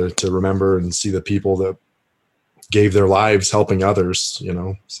time to remember and see the people that gave their lives helping others,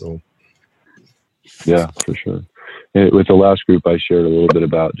 so. Yeah, for sure. With the last group, I shared a little bit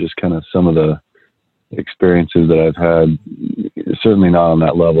about just kind of some of the experiences that I've had, certainly not on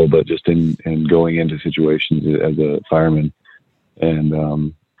that level, but just in going into situations as a fireman.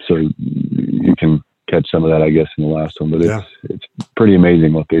 And so you can catch some of that, I guess, in the last one. But it's pretty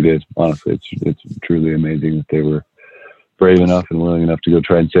amazing what they did. Honestly, it's truly amazing that they were brave enough and willing enough to go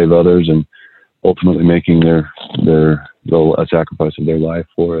try and save others, and ultimately making a sacrifice of their life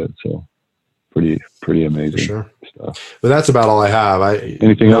for it. So pretty amazing stuff. But that's about all I have.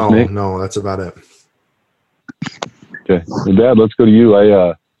 Anything else, Nate? No, that's about it. Okay, well, Dad, let's go to you.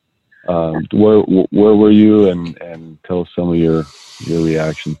 Where were you, and tell us some of your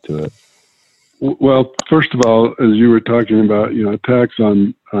reactions to it. Well, first of all, as you were talking about, attacks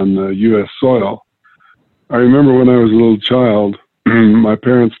on U.S. soil, I remember when I was a little child, my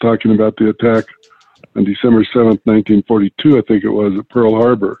parents talking about the attack on December 7th, 1942, I think it was, at Pearl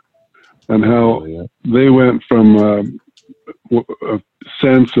Harbor, and how they went from a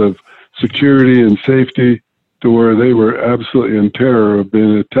sense of security and safety to where they were absolutely in terror of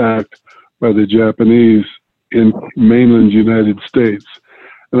being attacked by the Japanese in mainland United States.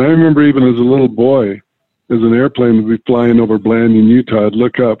 And I remember even as a little boy, as an airplane would be flying over Blanding, Utah, I'd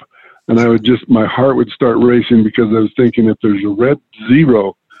look up and my heart would start racing because I was thinking, if there's a red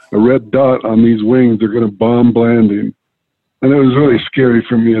zero, a red dot on these wings, they're going to bomb Blanding. And it was really scary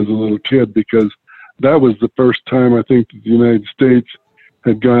for me as a little kid, because that was the first time I think that the United States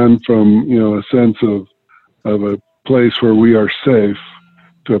had gone from, a sense of a place where we are safe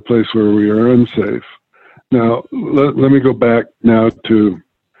to a place where we are unsafe. Now, let me go back now to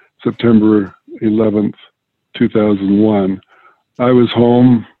September 11th, 2001. I was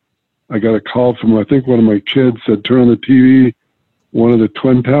home. I got a call from, I think one of my kids said, turn on the TV. One of the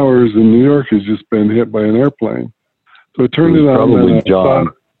Twin Towers in New York has just been hit by an airplane. So I turned it on. Probably John.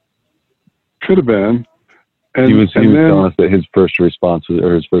 Could have been. And he was telling us that his first response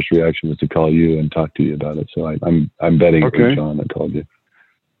or his first reaction was to call you and talk to you about it. So I'm betting it was John that called you.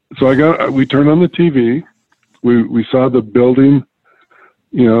 So we turned on the TV. We saw the building,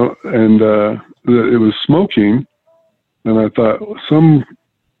 and it was smoking. And I thought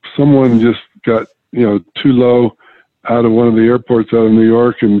someone just got, too low out of one of the airports out of New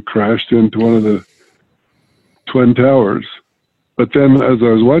York and crashed into one of the Twin Towers. But then as I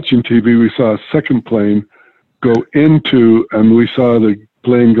was watching TV, we saw a second plane go into, and we saw the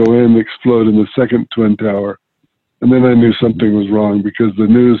plane go in, explode in the second Twin Tower. And then I knew something was wrong, because the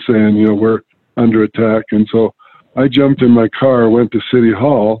news saying, we're under attack. And so I jumped in my car, went to City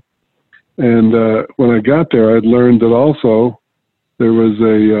Hall. And when I got there, I'd learned that also there was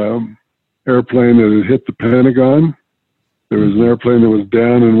a airplane that had hit the Pentagon. There was an airplane that was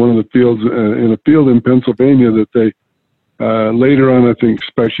down in one of the fields, in a field in Pennsylvania, that they later on, I think,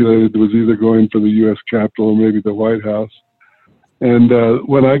 speculated was either going for the U.S. Capitol or maybe the White House. And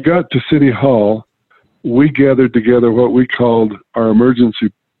when I got to City Hall, we gathered together what we called our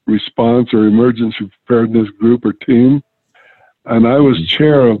emergency response or emergency preparedness group or team. And I was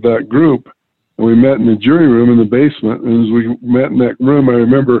chair of that group. And we met in the jury room in the basement. And as we met in that room, I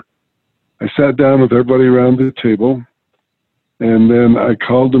remember I sat down with everybody around the table. And then I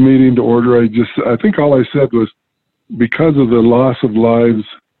called the meeting to order. I think all I said was, because of the loss of lives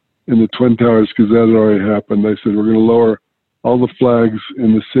in the Twin Towers, because that had already happened, I said, we're going to lower all the flags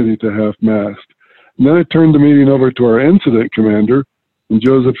in the city to half-mast. And then I turned the meeting over to our incident commander. And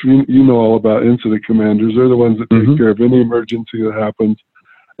Joseph, you know all about incident commanders. They're the ones that take care of any emergency that happens.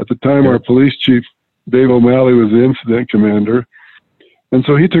 At the time, our police chief, Dave O'Malley, was the incident commander. And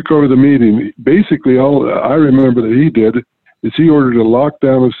so he took over the meeting. Basically, all I remember that he did is he ordered a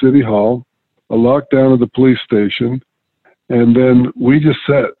lockdown of City Hall, a lockdown of the police station, and then we just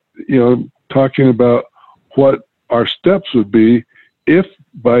sat, talking about what our steps would be if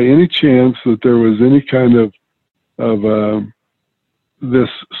by any chance that there was any kind of this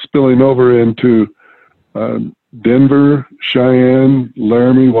spilling over into Denver, Cheyenne,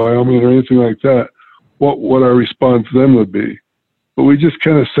 Laramie, Wyoming, or anything like that, what our response then would be. But we just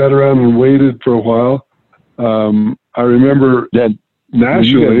kind of sat around and waited for a while. I remember that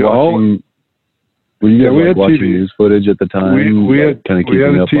nationally, were you guys watching TV news footage at the time? We had a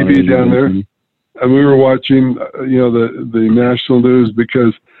TV down there, and we were watching, the national news,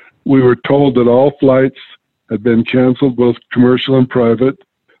 because we were told that all flights had been canceled, both commercial and private.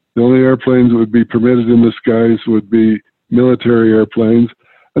 The only airplanes that would be permitted in the skies would be military airplanes.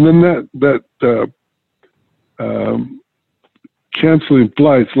 And then canceling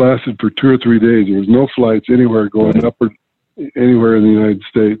flights lasted for 2 or 3 days. There was no flights anywhere going up or anywhere in the United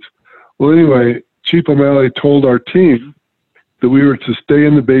States. Well, anyway, Chief O'Malley told our team that we were to stay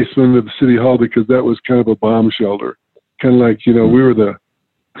in the basement of the City Hall because that was kind of a bomb shelter. Kind of like, we were the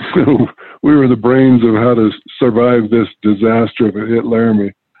brains of how to survive this disaster if it hit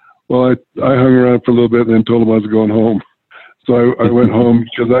Laramie. Well, I hung around for a little bit and then told them I was going home. So I went home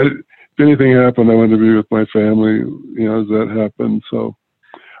because if anything happened, I wanted to be with my family, as that happened. So,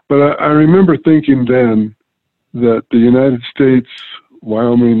 but I remember thinking then that the United States,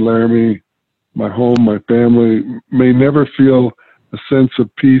 Wyoming, Laramie, my home, my family, may never feel a sense of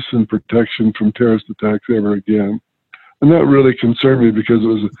peace and protection from terrorist attacks ever again. And that really concerned me because it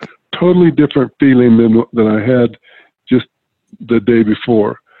was a totally different feeling than I had just the day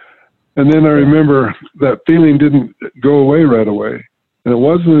before. And then I remember that feeling didn't go away right away. And it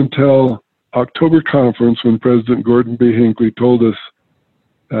wasn't until October conference when President Gordon B. Hinckley told us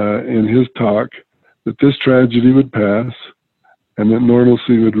in his talk that this tragedy would pass and that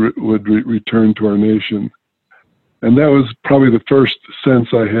normalcy would return to our nation. And that was probably the first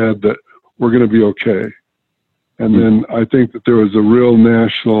sense I had that we're going to be okay. And then I think that there was a real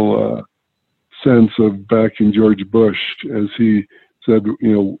national sense of backing George Bush as he said,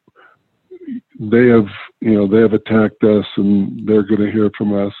 they have attacked us and they're going to hear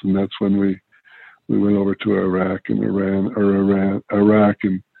from us. And that's when we went over to Iraq and Iraq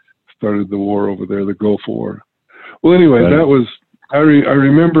and started the war over there, the Gulf War. Well, anyway, that was, I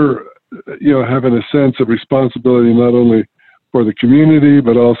remember, having a sense of responsibility, not only for the community,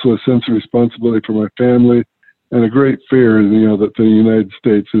 but also a sense of responsibility for my family and a great fear, that the United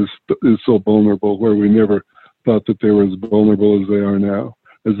States is so vulnerable, where we never thought that they were as vulnerable as they are now,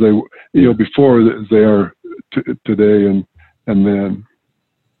 as they, before as they are today and then.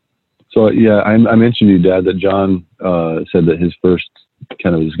 So, I mentioned to you, Dad, that John said that his first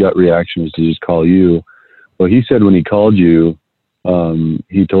kind of his gut reaction was to just call you. Well, he said when he called you,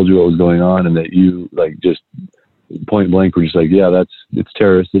 he told you what was going on and that you just point blank were just like, it's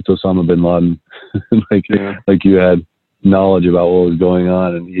terrorists, it's Osama bin Laden. Like you had knowledge about what was going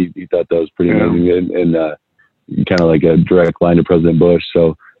on, and he thought that was pretty amazing and kind of like a direct line to President Bush.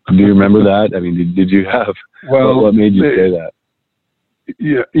 So do you remember that? I mean, did you have, what made you say that?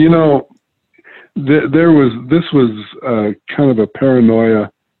 Yeah, this was kind of a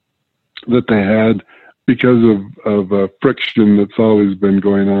paranoia that they had because of friction that's always been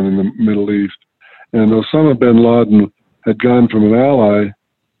going on in the Middle East. And Osama bin Laden had gone from an ally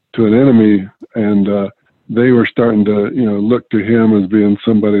to an enemy, and they were starting to, look to him as being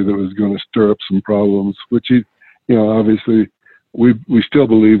somebody that was going to stir up some problems, which he, obviously we still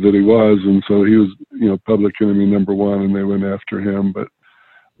believe that he was. And so he was, public enemy number one, and they went after him. But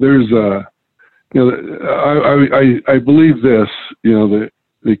there's, I believe this,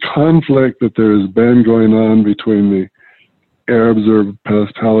 the conflict that there has been going on between the Arabs or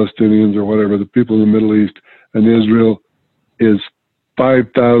Palestinians or whatever, the people in the Middle East and Israel is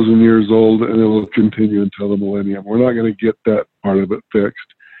 5,000 years old, and it will continue until the millennium. We're not going to get that part of it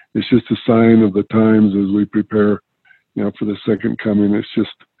fixed. It's just a sign of the times as we prepare, for the second coming. It's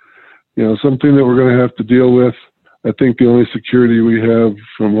just, something that we're going to have to deal with. I think the only security we have,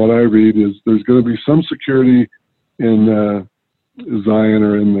 from what I read, is there's going to be some security in Zion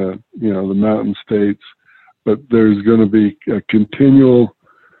or in the mountain states, but there's going to be a continual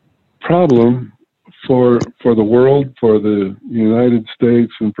problem for the world, for the United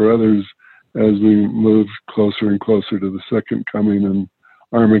States, and for others as we move closer and closer to the second coming and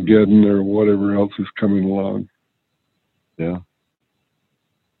Armageddon or whatever else is coming along. Yeah.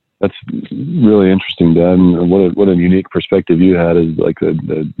 That's really interesting, Dad. And what a unique perspective you had as like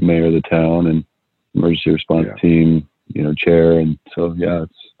the mayor of the town and emergency response team, chair. And so,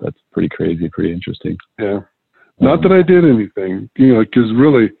 that's pretty crazy, pretty interesting. Yeah. Not that I did anything, because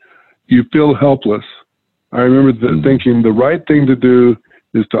really you feel helpless. I remember thinking the right thing to do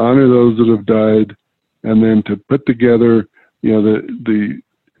is to honor those that have died, and then to put together, the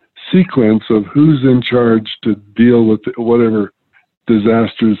sequence of who's in charge to deal with whatever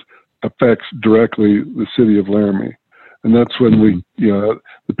disasters affects directly the city of Laramie. And that's when we, the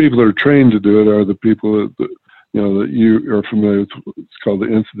people that are trained to do it are the people that you are familiar with. It's called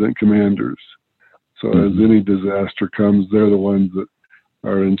the incident commanders. So as any disaster comes, they're the ones that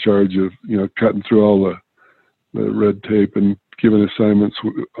are in charge of, cutting through all the red tape and giving assignments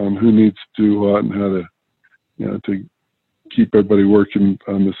on who needs to do what and how to, to keep everybody working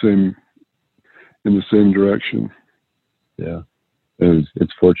on in the same direction. Yeah.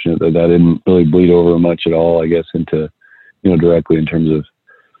 it's fortunate that didn't really bleed over much at all, I guess, into, directly in terms of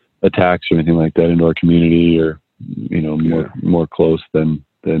attacks or anything like that into our community, or, more close than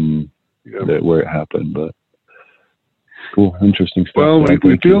that where it happened. But cool, interesting stuff. Well,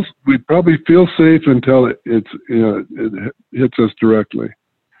 we probably feel safe until it hits us directly,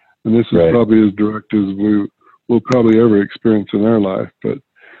 and this is probably as direct as we will probably ever experience in our life. But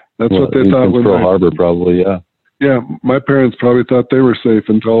that's what they thought when Pearl Harbor, probably, yeah. Yeah, my parents probably thought they were safe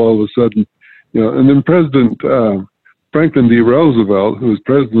until all of a sudden, and then President Franklin D. Roosevelt, who was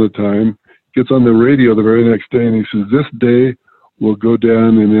president at the time, gets on the radio the very next day and he says, "This day will go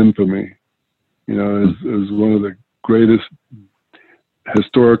down in infamy." As one of the greatest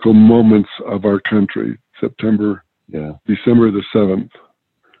historical moments of our country. December the 7th,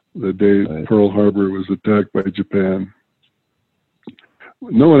 the day Pearl Harbor was attacked by Japan.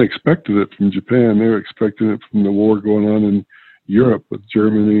 No one expected it from Japan. They were expecting it from the war going on in Europe with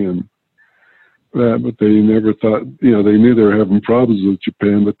Germany and that, but they never thought, they knew they were having problems with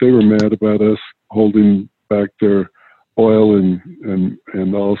Japan, but they were mad about us holding back their oil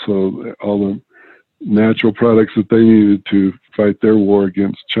and also all the natural products that they needed to fight their war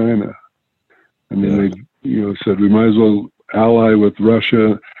against China. And then they, said we might as well ally with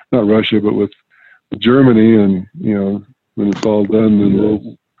Russia, not Russia, but with Germany, and when it's all done,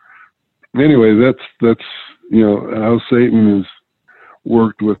 then anyway, that's how Satan has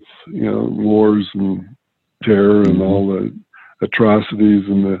worked with wars and terror and all the atrocities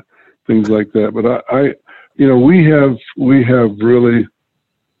and the things like that. But we have really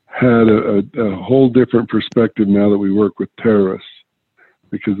had a whole different perspective now that we work with terrorists,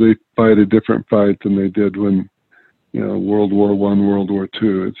 because they fight a different fight than they did when World War I, World War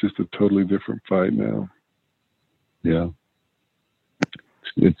II. It's just a totally different fight now. Yeah.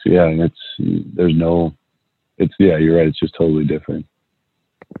 You're right. It's just totally different.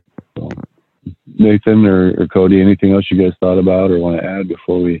 So, Nathan or Cody, anything else you guys thought about or want to add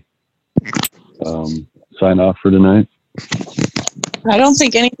before we sign off for tonight? I don't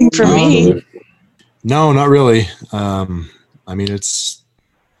think anything for me. No, not really.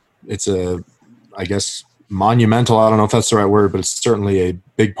 It's a, I guess, monumental, I don't know if that's the right word, but it's certainly a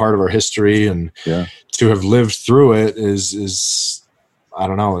big part of our history, and to have lived through it is I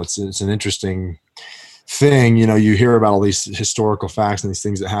don't know, it's an interesting thing. You hear about all these historical facts and these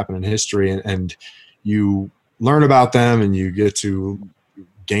things that happen in history, and you learn about them and you get to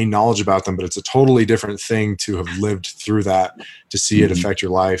gain knowledge about them, but it's a totally different thing to have lived through that, to see it affect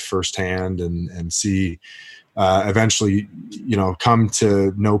your life firsthand, and see eventually, come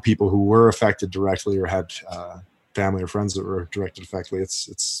to know people who were affected directly or had family or friends that were directly affected.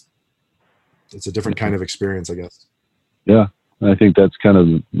 It's a different kind of experience, I guess. Yeah, I think that's kind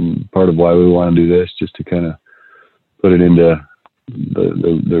of part of why we want to do this, just to kind of put it into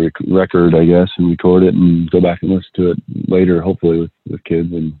the record, I guess, and record it and go back and listen to it later, hopefully with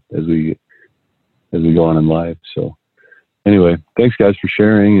kids and as we go on in life. So anyway, thanks guys for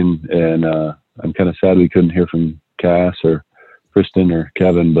sharing, and I'm kind of sad we couldn't hear from Cass or Kristen or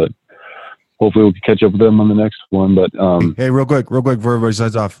Kevin, but hopefully we can catch up with them on the next one. But hey, real quick before everybody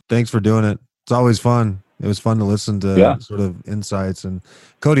signs off, thanks for doing it. It's always fun. It was fun to listen to sort of insights. And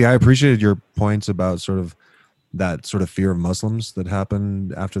Cody, I appreciated your points about sort of that sort of fear of Muslims that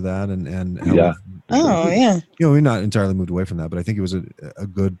happened after that, and how we're not entirely moved away from that, but I think it was a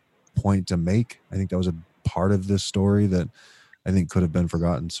good point to make. I think that was a part of this story that I think could have been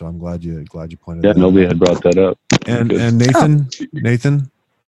forgotten. So I'm glad you pointed that out. Nobody had brought that up. And Nathan,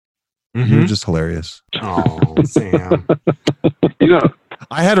 you're just hilarious. Oh, Sam.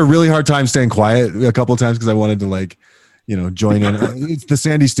 I had a really hard time staying quiet a couple of times because I wanted to join in. It's the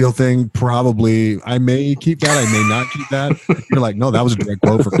Sandy Steele thing. Probably I may keep that. I may not keep that. You're like, no, that was a direct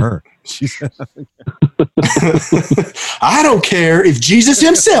quote from her. She said, I don't care if Jesus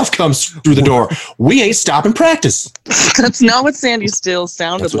himself comes through the door. We ain't stopping practice. That's not what Sandy Steele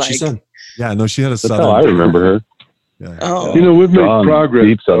sounded That's what like. She said. Yeah, no, she had a That's southern. how I remember her. Yeah. Oh. We've made progress.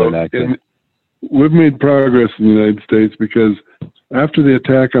 Deep southern accent. We've made progress in the United States because after the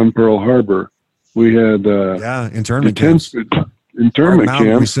attack on Pearl Harbor, we had internment camps. Internment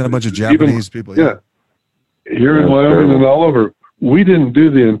camps. We sent a bunch of Japanese people. Yeah, here in Wyoming and all over. We didn't do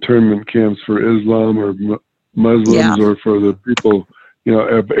the internment camps for Islam or Muslims or for the people,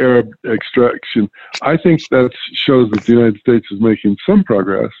 of Arab extraction. I think that shows that the United States is making some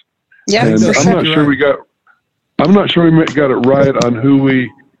progress. Yeah, and I'm not sure we got it right on who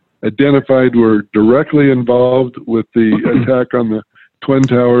we identified were directly involved with the attack on the Twin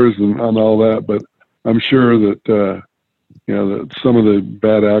Towers and on all that, but I'm sure that that some of the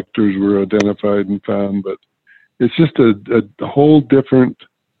bad actors were identified and found. But it's just a whole different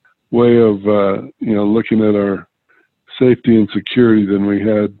way of, looking at our safety and security than we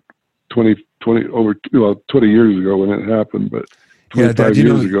had 20 years ago when it happened, but 25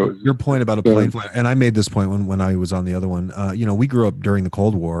 years ago. Your point about a plane flight, and I made this point when I was on the other one. We grew up during the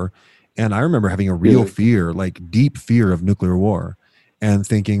Cold War, and I remember having a real fear, like deep fear of nuclear war, and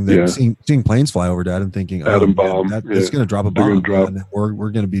thinking that seeing planes fly over, Dad, and thinking, atom bomb, it's going to drop a bomb, and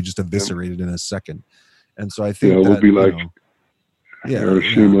we're going to be just eviscerated in a second. And so I think we'll be like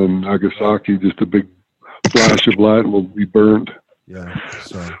Hiroshima and Nagasaki, just a big flash of light, and we'll be burnt. Yeah.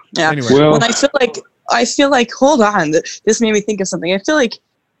 So anyway, I feel like hold on, this made me think of something. I feel like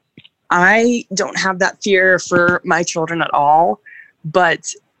I don't have that fear for my children at all,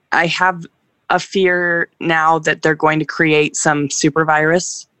 but I have a fear now that they're going to create some super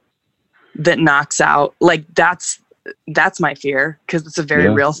virus that knocks out. Like that's my fear, because it's a very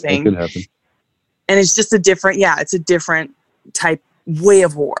real thing. That could happen. And it's just a different type way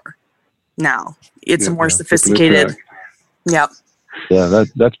of war now. It's a more sophisticated. Yep. Yeah,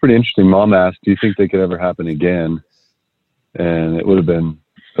 that's pretty interesting. Mom asked, do you think they could ever happen again? And it would have been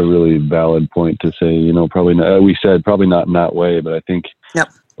a really valid point to say, probably not. We said probably not in that way, but I think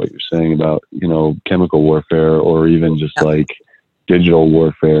what you're saying about, chemical warfare or even just like digital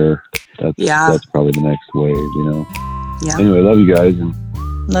warfare, that's probably the next wave, Yeah. Anyway, love you guys. And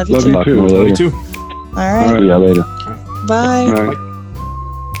love you too. Love you too. All right. See you later. Bye. All right.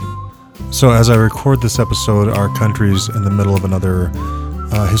 So as I record this episode, our country's in the middle of another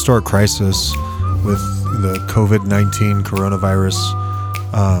historic crisis with the COVID-19 coronavirus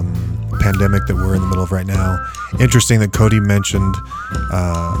pandemic that we're in the middle of right now. Interesting that Cody mentioned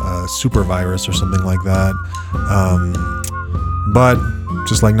a super virus or something like that. But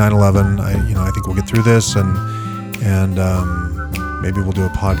just like 9/11, I think we'll get through this, and maybe we'll do a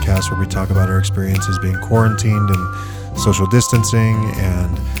podcast where we talk about our experiences being quarantined and social distancing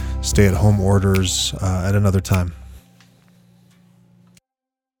and stay-at-home orders at another time.